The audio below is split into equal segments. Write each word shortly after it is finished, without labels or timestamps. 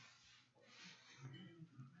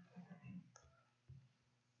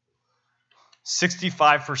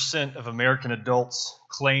65% of American adults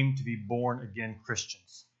claim to be born-again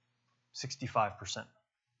Christians. 65%.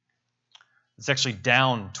 It's actually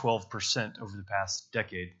down 12% over the past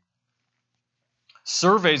decade.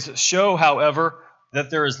 Surveys show, however, that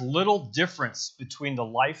there is little difference between the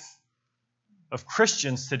life of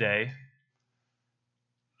Christians today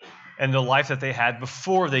and the life that they had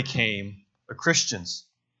before they came Christians,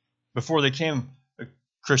 before they came a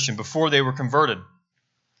Christian, before they were converted.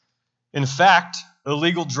 In fact,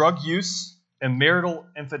 illegal drug use and marital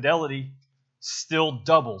infidelity still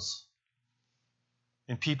doubles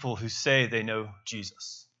in people who say they know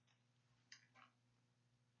Jesus.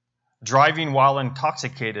 Driving while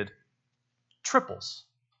intoxicated triples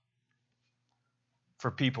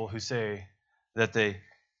for people who say that they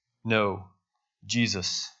know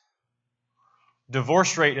Jesus.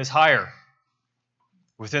 Divorce rate is higher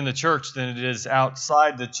within the church than it is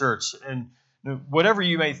outside the church. And whatever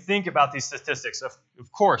you may think about these statistics,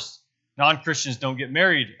 of course, non-Christians don't get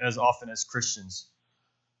married as often as Christians.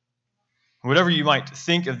 Whatever you might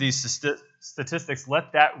think of these statistics,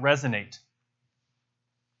 let that resonate.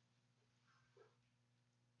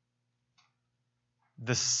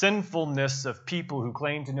 The sinfulness of people who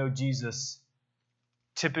claim to know Jesus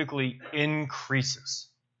typically increases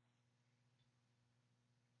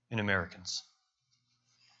in Americans.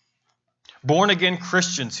 Born-again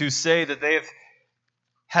Christians who say that they have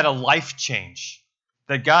had a life change,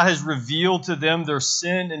 that God has revealed to them their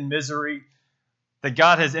sin and misery, that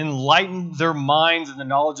God has enlightened their minds in the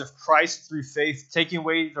knowledge of Christ through faith, taking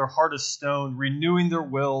away their heart of stone, renewing their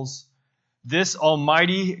wills. This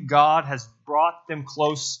Almighty God has brought them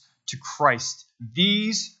close to Christ.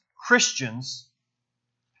 These Christians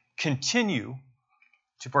continue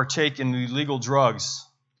to partake in illegal drugs,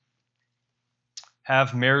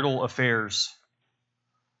 have marital affairs,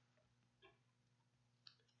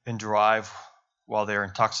 and drive while they're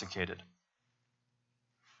intoxicated.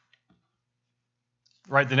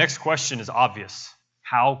 Right, the next question is obvious.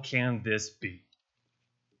 How can this be?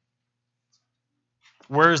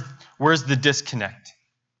 Where's the disconnect?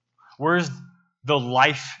 Where's the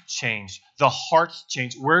life change, the heart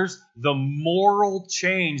change? Where's the moral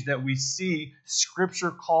change that we see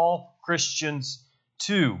Scripture call Christians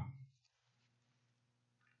to?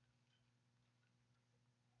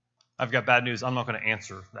 I've got bad news. I'm not going to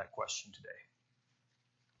answer that question today.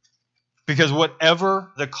 Because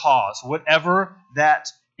whatever the cause, whatever that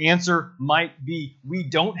answer might be, we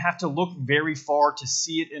don't have to look very far to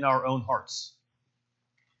see it in our own hearts.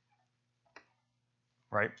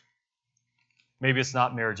 Right? Maybe it's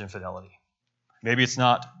not marriage infidelity. Maybe it's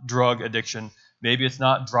not drug addiction. Maybe it's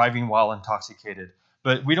not driving while intoxicated.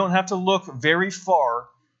 But we don't have to look very far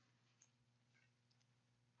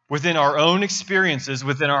within our own experiences,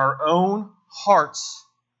 within our own hearts,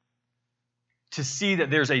 to see that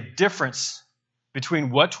there's a difference between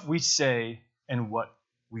what we say and what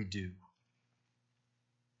we do.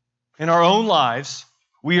 In our own lives,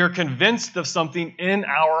 we are convinced of something in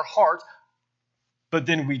our heart, but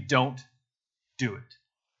then we don't do it.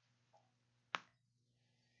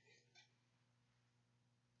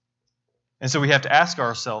 And so we have to ask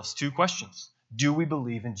ourselves two questions. Do we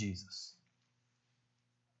believe in Jesus?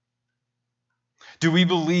 Do we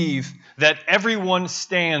believe that everyone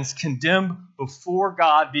stands condemned before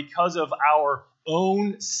God because of our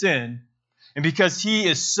own sin, and because He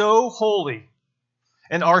is so holy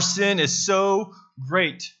and our sin is so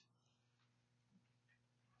great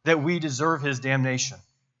that we deserve His damnation,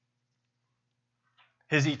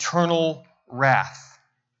 His eternal wrath?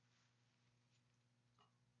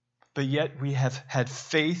 But yet we have had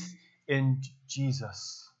faith in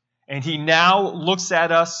Jesus, and He now looks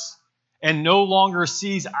at us and no longer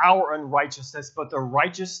sees our unrighteousness, but the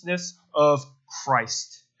righteousness of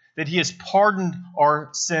Christ, that He has pardoned our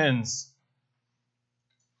sins,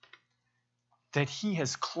 that He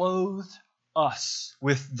has clothed us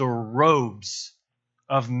with the robes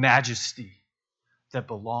of majesty that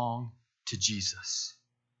belong to Jesus.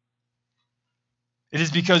 It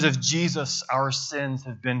is because of Jesus our sins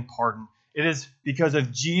have been pardoned. It is because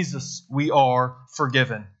of Jesus we are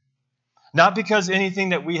forgiven. Not because anything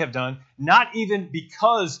that we have done, not even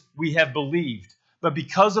because we have believed, but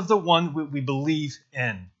because of the one we believe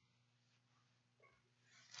in.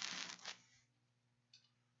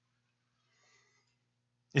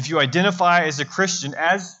 If you identify as a Christian,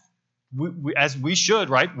 as we should,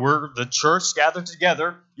 right? We're the church gathered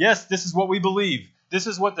together. Yes, this is what we believe. This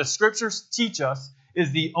is what the Scriptures teach us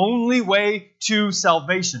is the only way to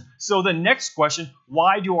salvation. So the next question,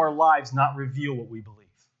 why do our lives not reveal what we believe?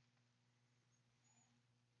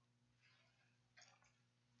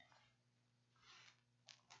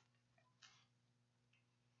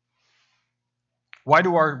 Why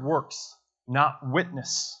do our works not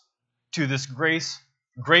witness to this great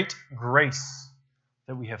grace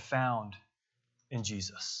that we have found in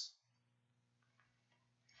Jesus?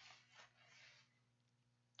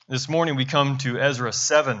 This morning we come to Ezra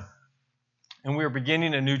 7, and we are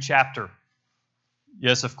beginning a new chapter.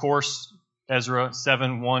 Yes, of course, Ezra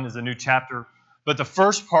 7:1 is a new chapter. But the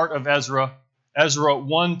first part of Ezra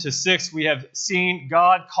 1 to 6, we have seen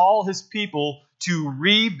God call his people to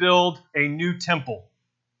rebuild a new temple.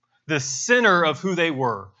 The center of who they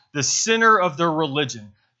were, the center of their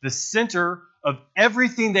religion, the center of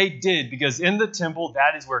everything they did, because in the temple,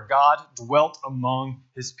 that is where God dwelt among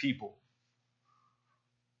his people.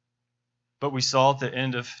 But we saw at the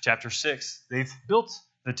end of chapter 6, they've built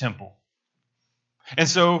the temple. And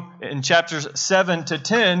so in chapters 7 to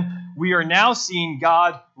 10, we are now seeing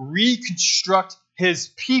God reconstruct his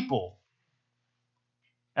people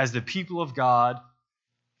as the people of God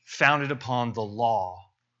founded upon the law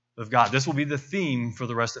of God. This will be the theme for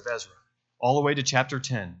the rest of Ezra, all the way to chapter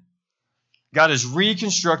 10. God is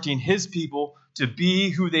reconstructing his people to be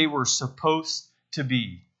who they were supposed to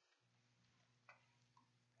be.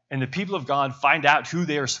 And the people of God find out who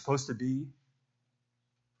they are supposed to be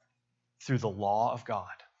through the law of God.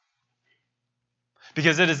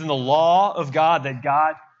 Because it is in the law of God that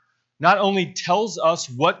God not only tells us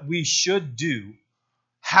what we should do,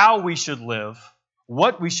 how we should live,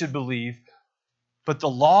 what we should believe, but the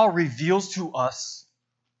law reveals to us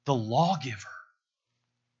the lawgiver.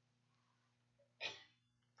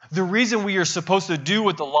 The reason we are supposed to do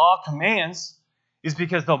what the law commands is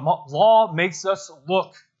because the law makes us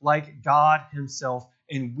look like God himself,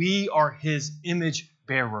 and we are his image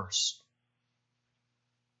bearers.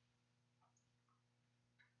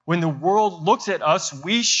 When the world looks at us,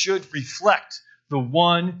 we should reflect the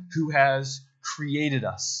one who has created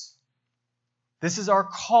us. This is our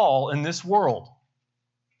call in this world.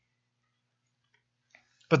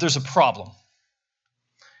 But there's a problem.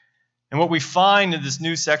 And what we find in this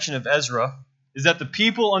new section of Ezra is that the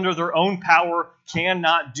people under their own power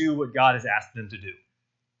cannot do what God has asked them to do.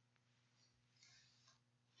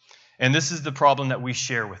 And this is the problem that we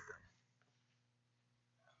share with them.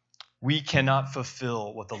 We cannot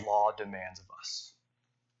fulfill what the law demands of us.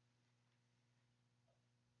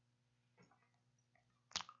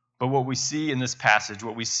 But what we see in this passage,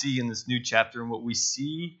 what we see in this new chapter, and what we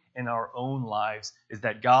see in our own lives is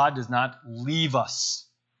that God does not leave us,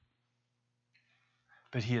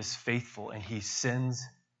 but he is faithful and he sends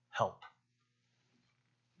help.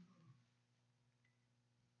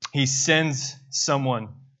 He sends someone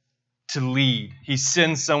to lead. He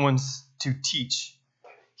sends someone to teach.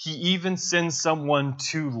 He even sends someone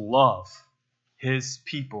to love his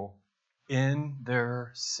people in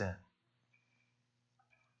their sin.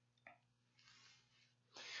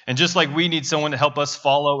 And just like we need someone to help us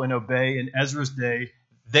follow and obey in Ezra's day,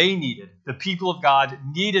 the people of God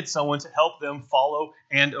needed someone to help them follow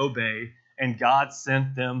and obey, and God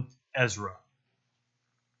sent them Ezra.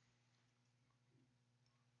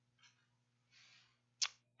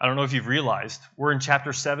 I don't know if you've realized, we're in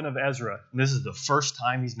chapter 7 of Ezra, and this is the first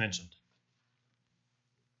time he's mentioned.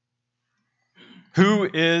 Who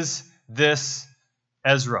is this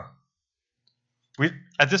Ezra?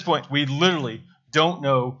 At this point, we literally don't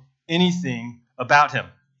know anything about him.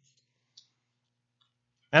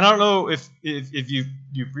 And I don't know if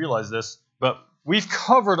you've realized this, but we've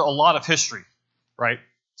covered a lot of history, right?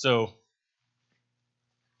 So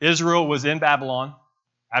Israel was in Babylon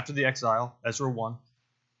after the exile, Ezra 1.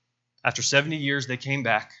 After 70 years, they came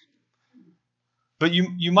back. But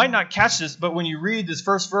you might not catch this, but when you read this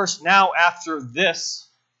first verse, now after this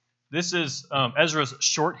is Ezra's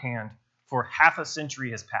shorthand for half a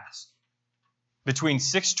century has passed. Between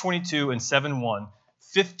 622 and 7:1,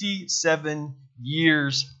 57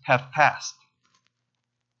 years have passed.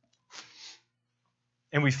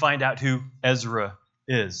 And we find out who Ezra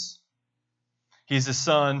is. He's the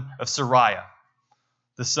son of Sariah,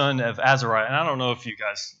 the son of Azariah. And I don't know if you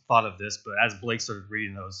guys thought of this, but as Blake started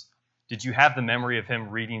reading those, did you have the memory of him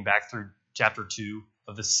reading back through chapter 2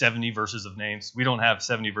 of the 70 verses of names? We don't have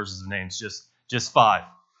 70 verses of names, just 5.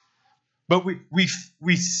 But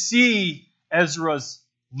we see Ezra's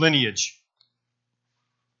lineage.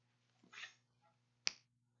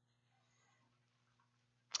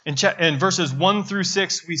 In verses 1 through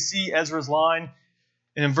 6, we see Ezra's line.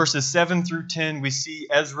 And in verses 7 through 10, we see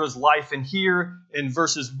Ezra's life. And here in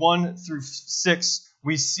verses 1 through 6,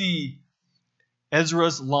 we see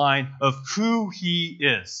Ezra's line of who he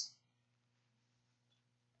is.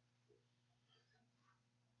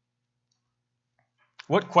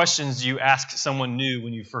 What questions do you ask someone new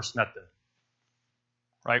when you first met them?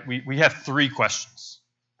 right? We have 3 questions,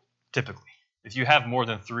 typically. If you have more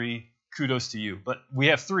than 3, kudos to you. But we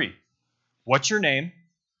have 3. What's your name?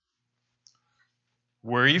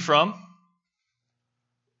 Where are you from?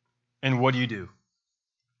 And what do you do?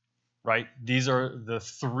 Right? These are the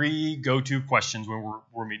 3 go-to questions when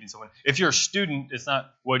we're meeting someone. If you're a student, it's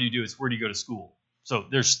not what do you do, it's where do you go to school. So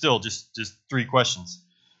there's still just 3 questions.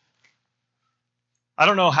 I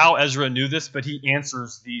don't know how Ezra knew this, but he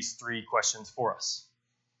answers these 3 questions for us.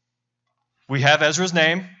 We have Ezra's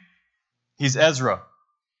name. He's Ezra.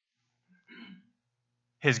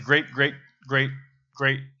 His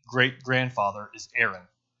great-great-great-great-great-grandfather is Aaron.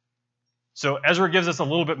 So Ezra gives us a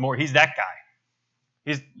little bit more. He's that guy.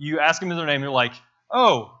 You ask him their name, you're like,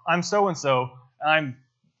 oh, I'm so-and-so.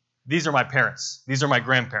 These are my parents. These are my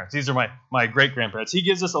grandparents. These are my great-grandparents. He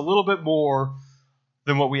gives us a little bit more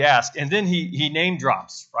than what we ask. And then he name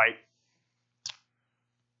drops, right?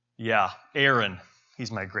 Yeah, Aaron.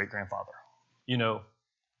 He's my great-grandfather. You know,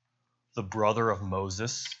 the brother of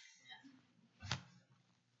Moses.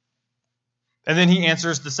 And then he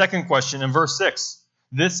answers the second question in verse 6.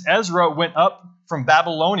 This Ezra went up from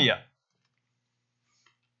Babylonia.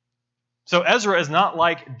 So Ezra is not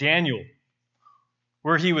like Daniel,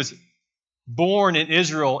 where he was born in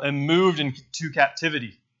Israel and moved into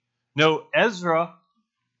captivity. No, Ezra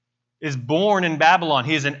is born in Babylon.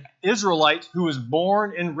 He is an Israelite who was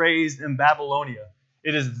born and raised in Babylonia.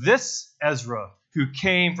 It is this Ezra who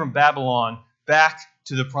came from Babylon back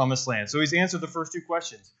to the promised land. So he's answered the first 2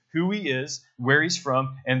 questions. Who he is, where he's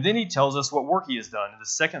from, and then he tells us what work he has done in the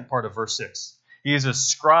second part of verse 6. He is a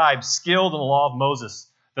scribe skilled in the law of Moses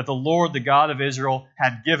that the Lord, the God of Israel,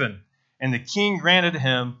 had given. And the king granted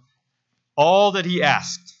him all that he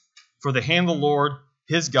asked, for the hand of the Lord,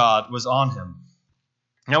 his God, was on him.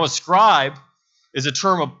 Now, a scribe is a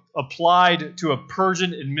term applied to a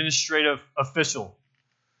Persian administrative official.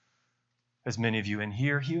 As many of you in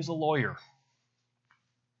here, he was a lawyer.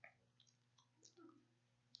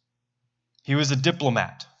 He was a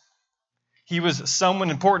diplomat. He was someone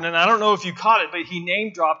important. And I don't know if you caught it, but he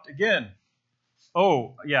name dropped again.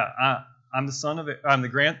 Oh, yeah, I'm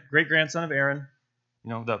the great-grandson of Aaron,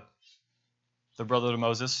 the brother of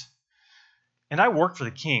Moses. And I work for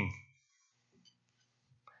the king.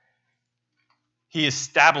 He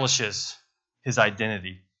establishes his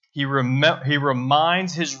identity. He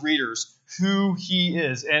reminds his readers who he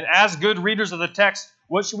is. And as good readers of the text,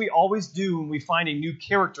 what should we always do when we find a new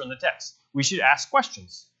character in the text? We should ask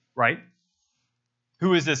questions, right?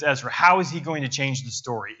 Who is this Ezra? How is he going to change the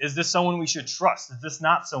story? Is this someone we should trust? Is this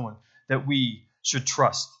not someone that we should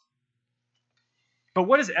trust? But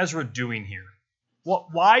what is Ezra doing here?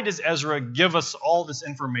 Why does Ezra give us all this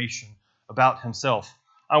information about himself?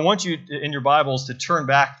 I want you in your Bibles to turn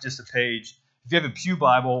back just a page. If you have a Pew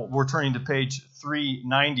Bible, we're turning to page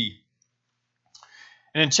 390.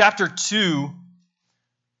 And in chapter 2,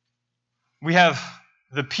 we have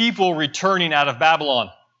the people returning out of Babylon.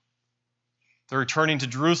 They're returning to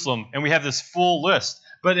Jerusalem, and we have this full list.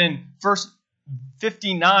 But in verse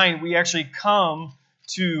 59, we actually come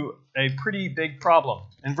to a pretty big problem.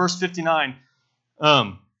 In verse 59,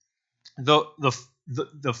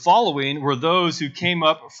 the following were those who came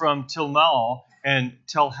up from Tilmal and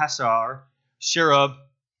Telhassar, Sherab,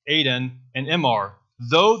 Aden, and Imar,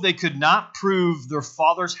 though they could not prove their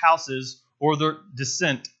fathers' houses or their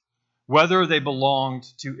descent, whether they belonged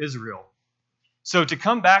to Israel. So to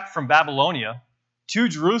come back from Babylonia to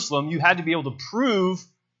Jerusalem, you had to be able to prove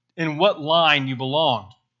in what line you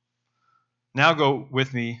belonged. Now go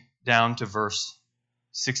with me down to verse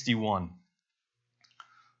 61.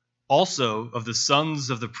 Also of the sons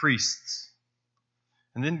of the priests.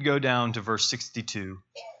 And then go down to verse 62.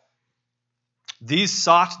 These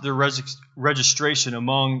sought their registration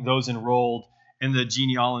among those enrolled in the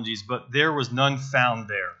genealogies, but there was none found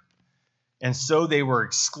there. And so they were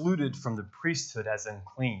excluded from the priesthood as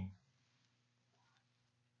unclean.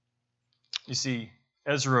 You see,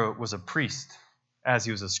 Ezra was a priest as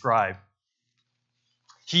he was a scribe.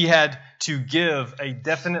 He had to give a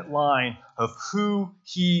definite line of who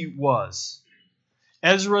he was.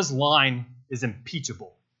 Ezra's line is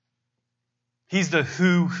impeachable. He's the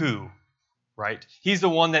who, right? He's the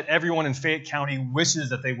one that everyone in Fayette County wishes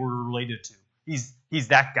that they were related to. He's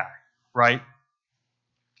that guy, right?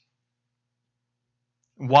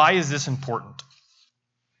 Why is this important?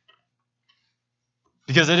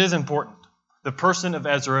 Because it is important. The person of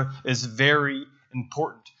Ezra is very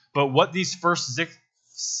important. But what these first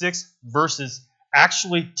six verses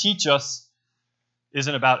actually teach us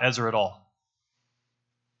isn't about Ezra at all,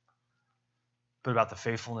 but about the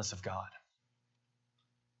faithfulness of God.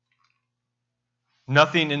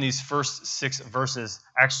 Nothing in these first 6 verses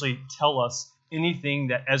actually tell us anything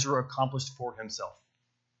that Ezra accomplished for himself.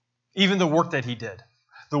 Even the work that he did.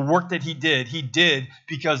 The work that he did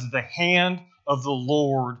because the hand of the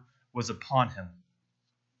Lord was upon him.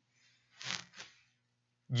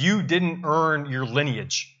 You didn't earn your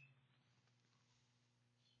lineage.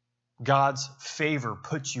 God's favor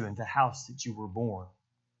put you in the house that you were born.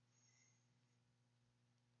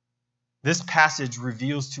 This passage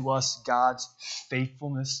reveals to us God's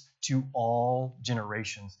faithfulness to all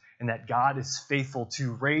generations, and that God is faithful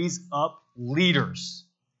to raise up leaders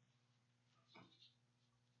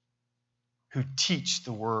who teach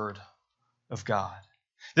the word of God.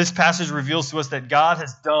 This passage reveals to us that God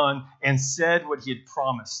has done and said what he had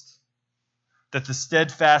promised, that the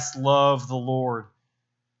steadfast love of the Lord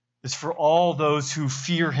is for all those who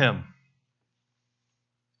fear him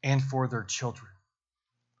and for their children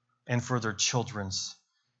and for their children's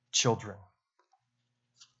children.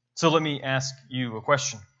 So let me ask you a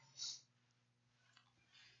question.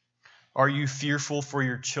 Are you fearful for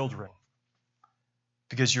your children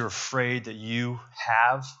because you're afraid that you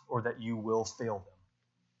have or that you will fail them?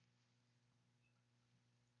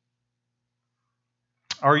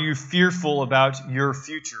 Are you fearful about your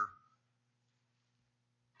future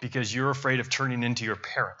because you're afraid of turning into your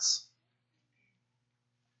parents?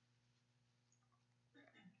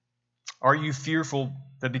 Are you fearful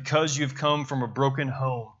that because you've come from a broken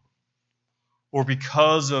home, or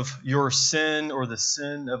because of your sin or the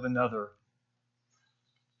sin of another,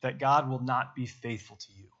 that God will not be faithful to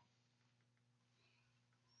you?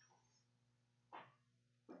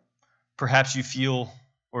 Perhaps you feel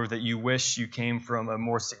or that you wish you came from a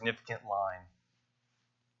more significant line.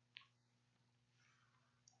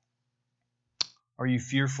 Are you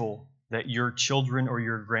fearful that your children or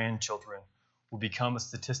your grandchildren will become a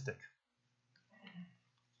statistic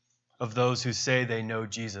of those who say they know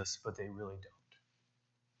Jesus, but they really don't?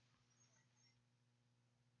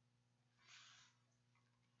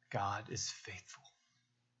 God is faithful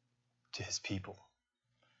to his people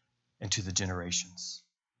and to the generations.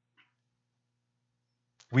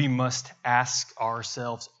 We must ask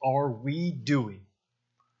ourselves, are we doing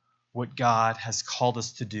what God has called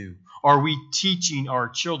us to do? Are we teaching our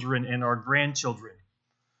children and our grandchildren,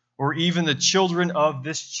 or even the children of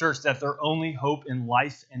this church, that their only hope in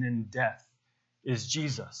life and in death is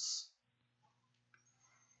Jesus?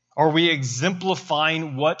 Are we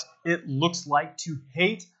exemplifying what it looks like to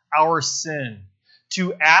hate our sin,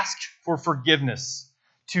 to ask for forgiveness,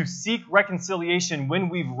 to seek reconciliation when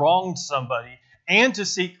we've wronged somebody, and to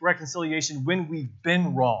seek reconciliation when we've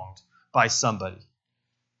been wronged by somebody?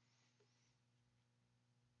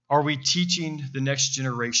 Are we teaching the next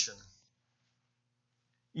generation,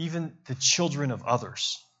 even the children of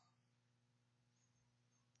others,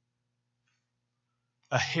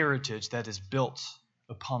 a heritage that is built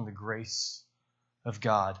upon the grace of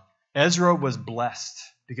God? Ezra was blessed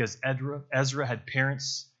because Ezra had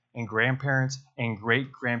parents and grandparents and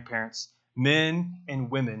great-grandparents, men and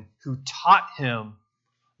women who taught him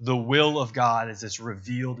the will of God as it's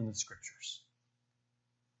revealed in the Scriptures.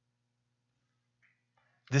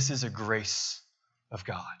 This is a grace of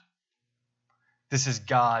God. This is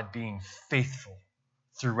God being faithful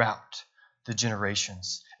throughout the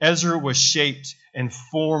generations. Ezra was shaped and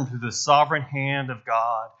formed through the sovereign hand of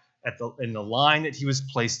God in the line that he was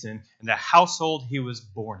placed in the household he was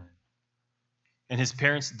born in. And his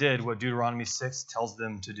parents did what Deuteronomy 6 tells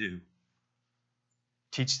them to do: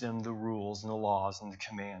 teach them the rules and the laws and the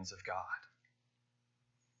commands of God.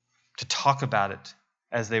 To talk about it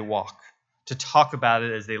as they walk, to talk about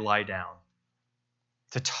it as they lie down,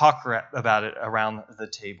 to talk about it around the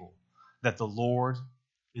table, that the Lord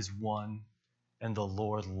is one and the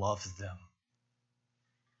Lord loves them.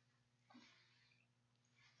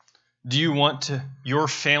 Do you want your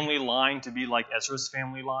family line to be like Ezra's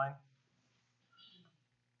family line?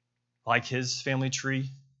 Like his family tree?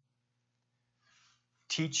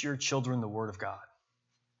 Teach your children the Word of God.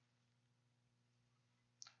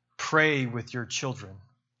 Pray with your children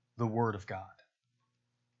the Word of God.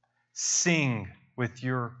 Sing with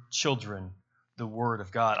your children the Word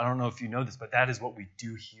of God. I don't know if you know this, but that is what we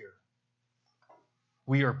do here.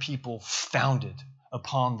 We are people founded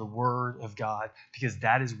upon the Word of God because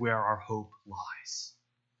that is where our hope lies.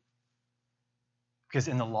 Because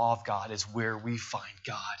in the law of God is where we find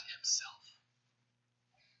God himself.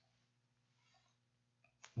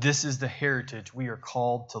 This is the heritage we are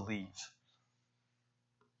called to leave.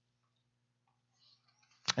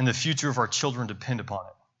 And the future of our children depend upon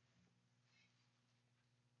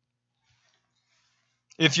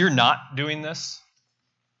it. If you're not doing this,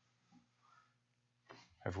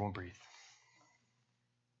 everyone breathe.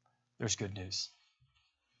 there's good news.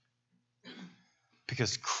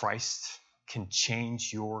 Because Christ can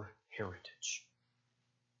change your heritage.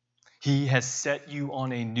 He has set you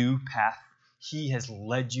on a new path. He has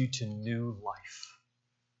led you to new life.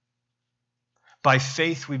 By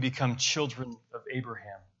faith, we become children of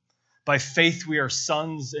Abraham. By faith, we are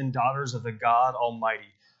sons and daughters of the God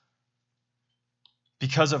Almighty.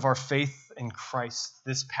 Because of our faith in Christ,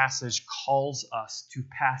 this passage calls us to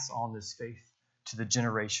pass on this faith to the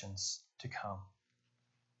generations to come,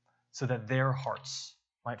 so that their hearts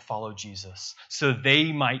might follow Jesus, so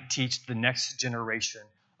they might teach the next generation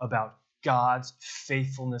about God's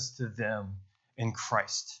faithfulness to them in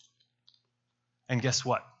Christ. And guess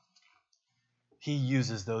what? He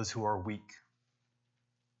uses those who are weak.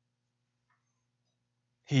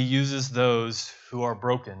 He uses those who are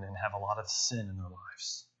broken and have a lot of sin in their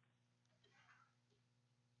lives.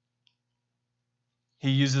 He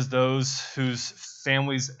uses those whose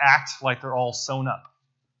families act like they're all sewn up.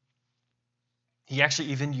 He actually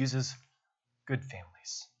even uses good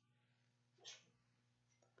families.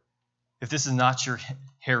 If this is not your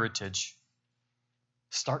heritage,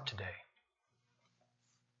 start today.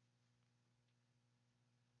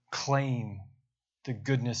 Claim the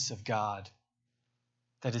goodness of God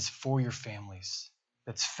that is for your families,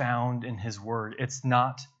 that's found in His Word. It's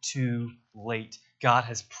not too late. God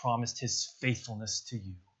has promised His faithfulness to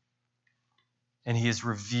you, and He has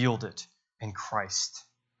revealed it in Christ.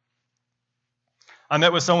 I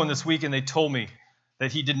met with someone this week, and they told me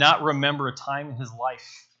that he did not remember a time in his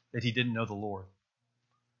life that he didn't know the Lord.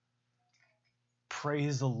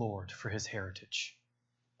 Praise the Lord for His heritage.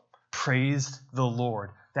 Praise the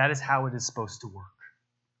Lord. That is how it is supposed to work.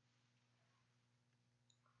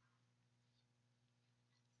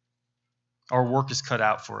 Our work is cut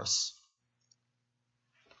out for us.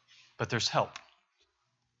 But there's help,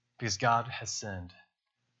 because God has sent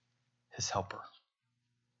His helper.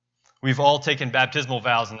 We've all taken baptismal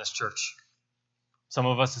vows in this church. Some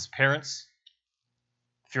of us as parents,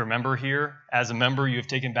 if you're a member here, as a member, you have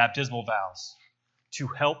taken baptismal vows to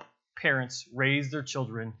help parents raise their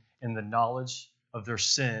children in the knowledge of their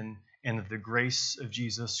sin and of the grace of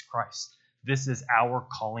Jesus Christ. This is our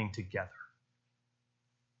calling together.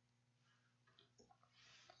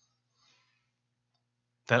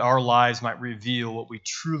 That our lives might reveal what we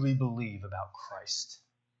truly believe about Christ.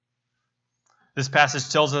 This passage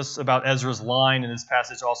tells us about Ezra's line, and this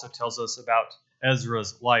passage also tells us about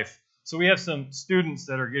Ezra's life. So we have some students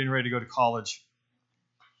that are getting ready to go to college.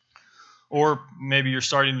 Or maybe you're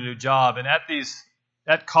starting a new job, and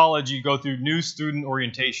at college you go through new student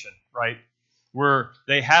orientation, right? Where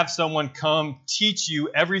they have someone come teach you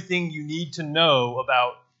everything you need to know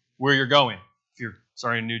about where you're going. If you're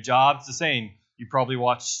starting a new job, it's the same. You probably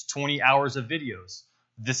watch 20 hours of videos.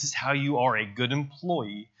 This is how you are a good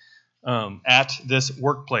employee at this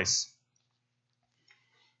workplace.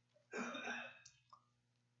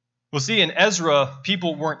 Well, see, in Ezra,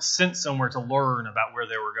 people weren't sent somewhere to learn about where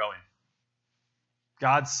they were going.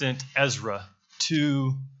 God sent Ezra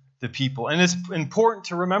to the people. And it's important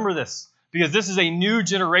to remember this, because this is a new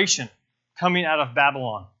generation coming out of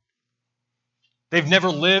Babylon. They've never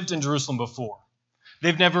lived in Jerusalem before.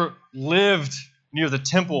 They've never lived near the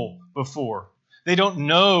temple before. They don't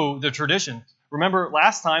know the tradition. Remember,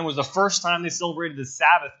 last time was the first time they celebrated the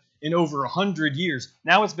Sabbath in over 100 years.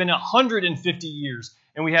 Now it's been 150 years,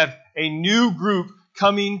 and we have a new group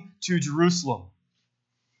coming to Jerusalem.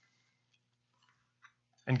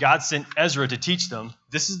 And God sent Ezra to teach them,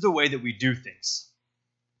 this is the way that we do things.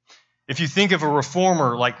 If you think of a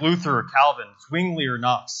reformer like Luther or Calvin, Zwingli or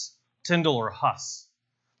Knox, Tyndale or Huss,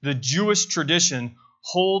 the Jewish tradition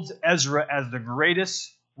holds Ezra as the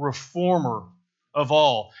greatest reformer of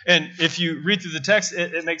all. And if you read through the text,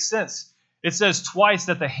 it makes sense. It says twice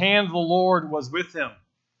that the hand of the Lord was with him.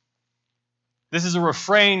 This is a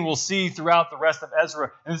refrain we'll see throughout the rest of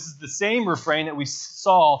Ezra. And this is the same refrain that we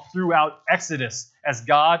saw throughout Exodus as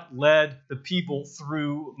God led the people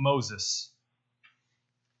through Moses.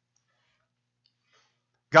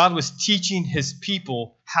 God was teaching His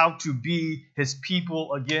people how to be His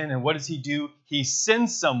people again. And what does He do? He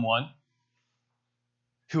sends someone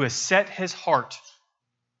who has set his heart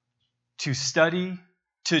to study,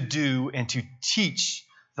 to do, and to teach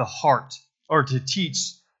the heart, or to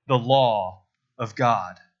teach the law of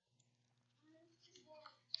God.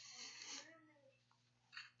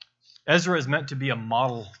 Ezra is meant to be a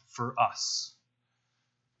model for us.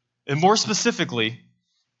 And more specifically,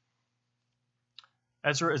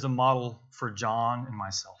 Ezra is a model for John and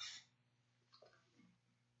myself.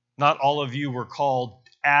 Not all of you were called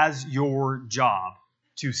as your job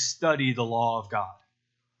to study the law of God.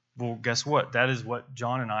 Well, guess what? That is what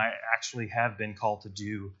John and I actually have been called to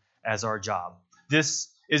do as our job. This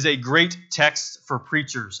is a great text for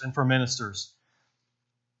preachers and for ministers.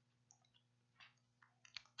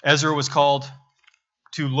 Ezra was called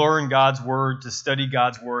to learn God's word, to study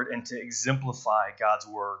God's word, and to exemplify God's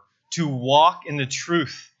word, to walk in the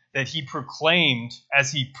truth that he proclaimed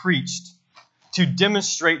as he preached, to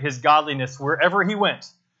demonstrate his godliness wherever he went,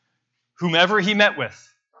 whomever he met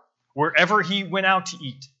with, wherever he went out to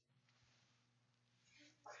eat.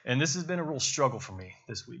 And this has been a real struggle for me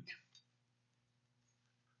this week.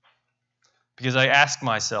 Because I ask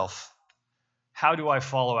myself, how do I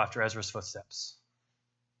follow after Ezra's footsteps?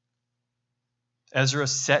 Ezra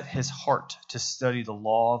set his heart to study the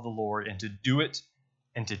law of the Lord and to do it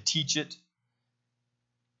and to teach it.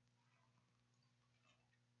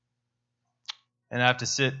 And I have to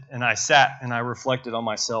sit, and I sat and I reflected on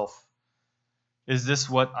myself. Is this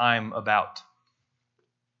what I'm about?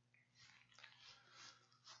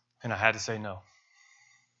 And I had to say no.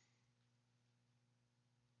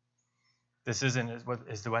 This isn't at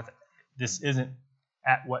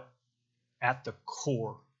the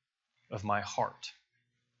core of my heart.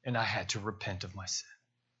 And I had to repent of my sin.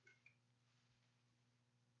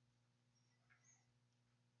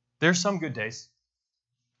 There's some good days.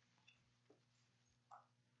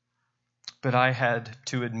 But I had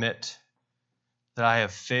to admit that I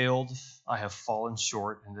have failed, I have fallen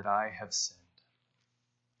short, and that I have sinned.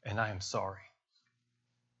 And I am sorry.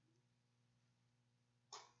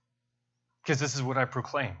 Because this is what I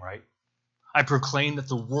proclaim, right? I proclaim that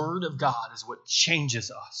the Word of God is what changes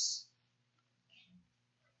us.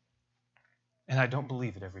 And I don't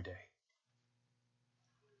believe it every day.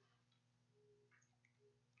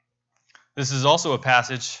 This is also a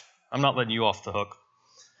passage, I'm not letting you off the hook.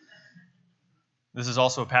 This is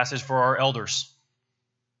also a passage for our elders.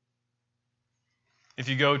 If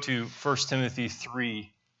you go to 1 Timothy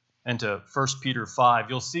 3 and to 1 Peter 5,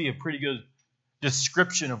 you'll see a pretty good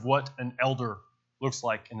description of what an elder looks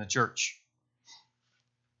like in the church.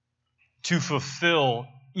 To fulfill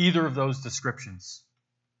either of those descriptions,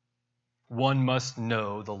 one must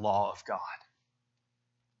know the law of God.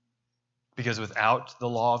 Because without the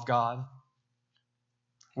law of God,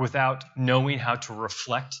 without knowing how to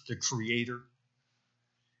reflect the Creator,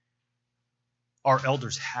 our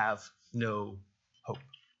elders have no hope.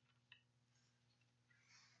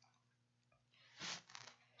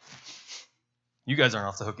 You guys aren't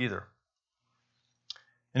off the hook either.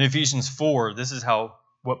 In Ephesians 4, this is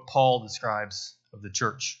what Paul describes of the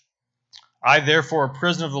church. I, therefore, a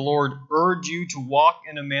prisoner of the Lord, urge you to walk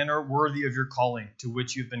in a manner worthy of your calling, to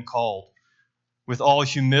which you have been called, with all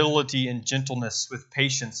humility and gentleness, with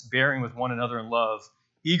patience, bearing with one another in love,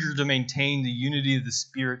 eager to maintain the unity of the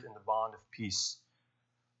Spirit in the bond of peace.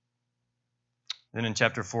 Then in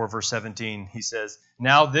chapter 4, verse 17, he says,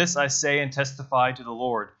 Now this I say and testify to the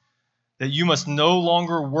Lord, that you must no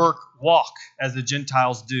longer walk as the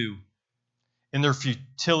Gentiles do, in their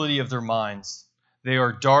futility of their minds. They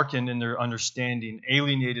are darkened in their understanding,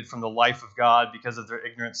 alienated from the life of God because of their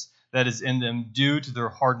ignorance that is in them due to their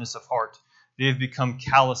hardness of heart. They have become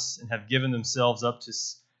callous and have given themselves up to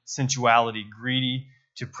sensuality, greedy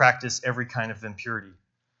to practice every kind of impurity.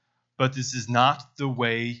 But this is not the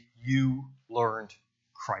way you learned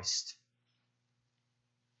Christ.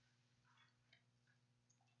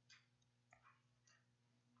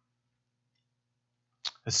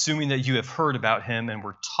 Assuming that you have heard about him and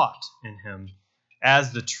were taught in him,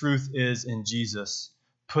 as the truth is in Jesus,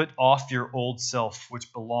 put off your old self,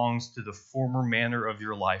 which belongs to the former manner of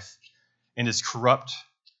your life and is corrupt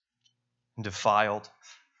and defiled,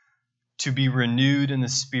 to be renewed in the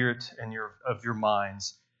spirit of your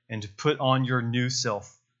minds, and to put on your new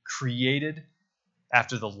self, created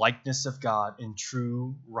after the likeness of God in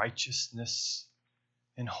true righteousness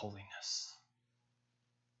and holiness.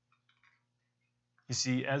 You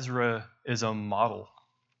see, Ezra is a model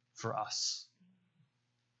for us.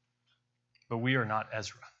 But we are not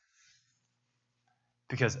Ezra.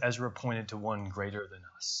 Because Ezra pointed to one greater than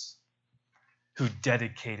us, who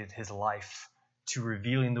dedicated his life to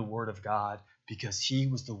revealing the Word of God, because he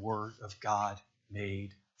was the Word of God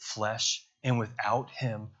made flesh, and without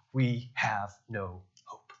him we have no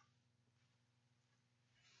hope.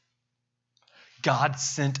 God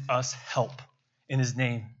sent us help, and his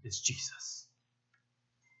name is Jesus.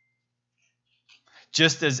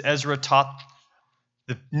 Just as Ezra taught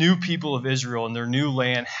the new people of Israel in their new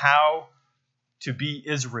land how to be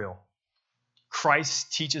Israel,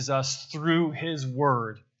 Christ teaches us through his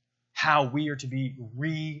word how we are to be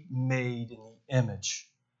remade in the image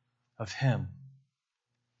of him.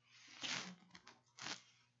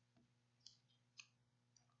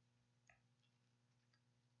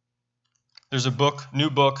 There's a new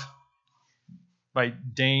book by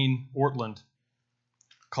Dane Ortland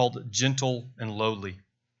called Gentle and Lowly.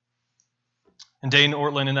 And Dane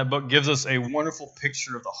Ortland in that book gives us a wonderful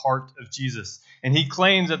picture of the heart of Jesus. And he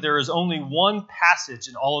claims that there is only one passage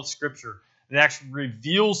in all of Scripture that actually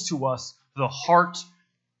reveals to us the heart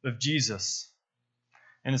of Jesus.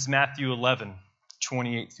 And it's Matthew 11,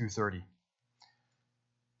 28 through 30,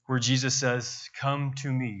 where Jesus says, "Come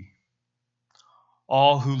to me,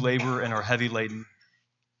 all who labor and are heavy laden,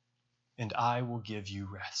 and I will give you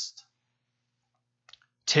rest.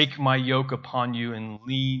 Take my yoke upon you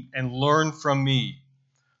and learn from me,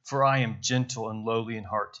 for I am gentle and lowly in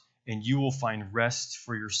heart, and you will find rest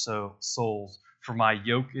for your souls. For my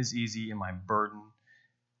yoke is easy and my burden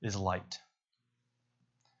is light."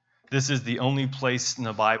 This is the only place in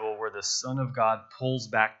the Bible where the Son of God pulls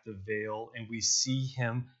back the veil and we see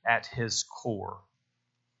him at his core.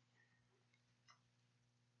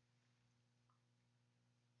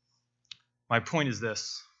 My point is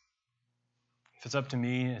this. If it's up to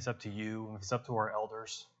me, it's up to you, and if it's up to our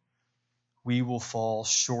elders, we will fall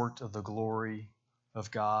short of the glory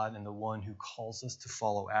of God and the one who calls us to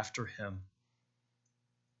follow after him.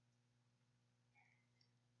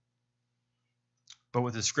 But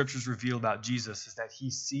what the Scriptures reveal about Jesus is that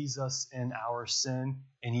he sees us in our sin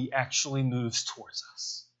and he actually moves towards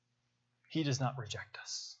us. He does not reject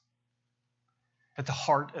us. At the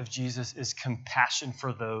heart of Jesus is compassion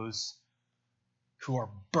for those who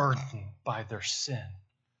are burdened by their sin,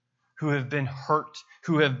 who have been hurt,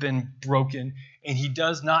 who have been broken, and he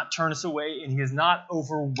does not turn us away and he is not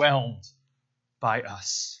overwhelmed by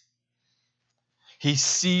us. He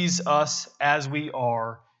sees us as we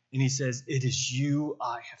are and he says, "It is you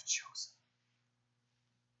I have chosen."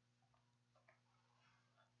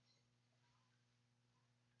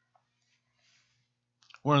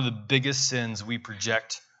 One of the biggest sins we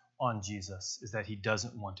project on Jesus is that he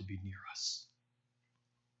doesn't want to be near us.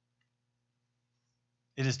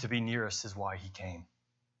 It is to be near us is why he came.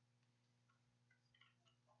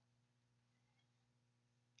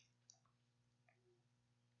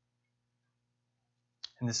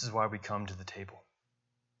 And this is why we come to the table.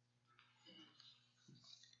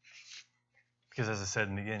 Because as I said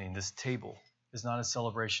in the beginning, this table is not a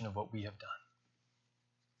celebration of what we have done,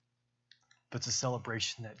 but it's a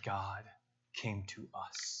celebration that God came to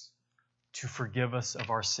us to forgive us of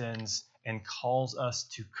our sins and calls us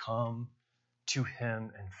to come to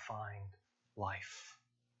him and find life.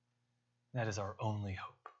 That is our only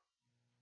hope.